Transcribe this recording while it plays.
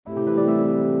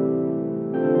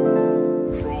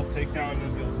roll, take down, and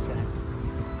then be able to turn.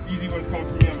 It's easy when it's coming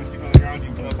from you. I'm going to keep it on the ground.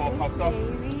 When that ball pops up,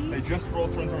 they just roll,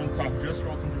 turns over the top. Just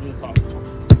roll, turns over the top.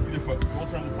 Either foot. Roll,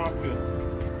 turn to the top. Good.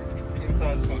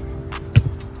 Inside the foot.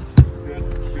 Good.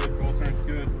 Good. Roll, turns.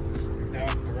 Good. Down,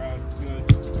 around. Good.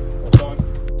 Well done.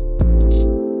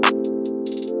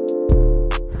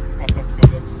 Cross up to go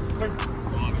there. Turn.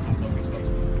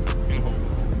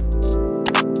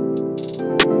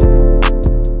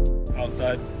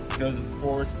 Outside, goes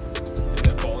forward, and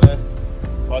then ball in.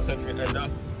 A lot of times you're gonna end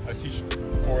up. I teach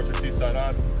forwards or two side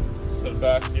on, to the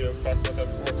back, you know, talked about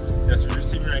that before. Yeah, so you're just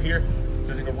seeing right here, you're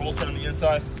taking a roll turn on the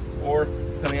inside, or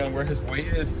depending on where his weight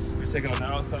is, you're taking on the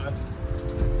outside,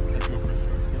 and go for a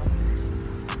stroke, you know?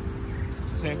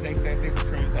 Same thing for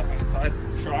throwing that on the side.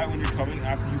 Try when you're coming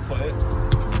after you play it,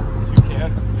 if you can,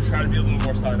 just try to be a little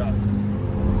more side on.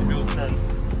 You'll be able to turn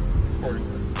accordingly.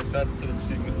 Makes sense instead of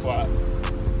receiving it flat.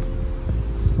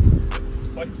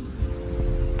 Like, I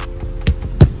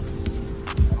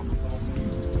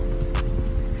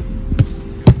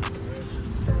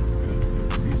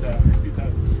see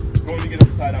that. Going to get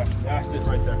him side out. That's it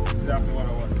right there. Exactly what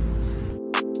I want.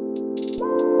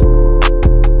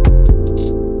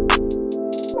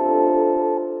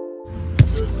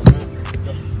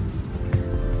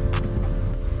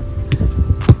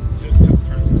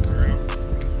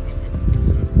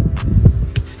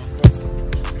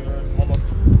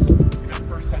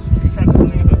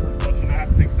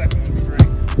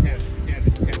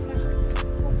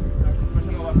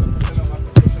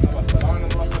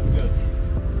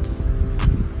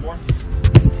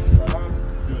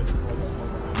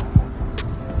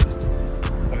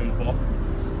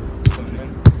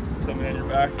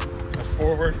 Back, push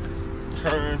forward,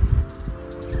 turn.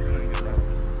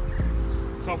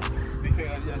 So,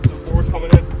 so forward's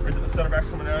coming in, or the center back's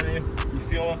coming down in, you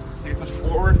feel him, take a touch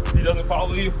forward. If he doesn't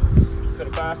follow you, cut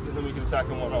it back, and then we can attack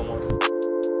him one-on-one.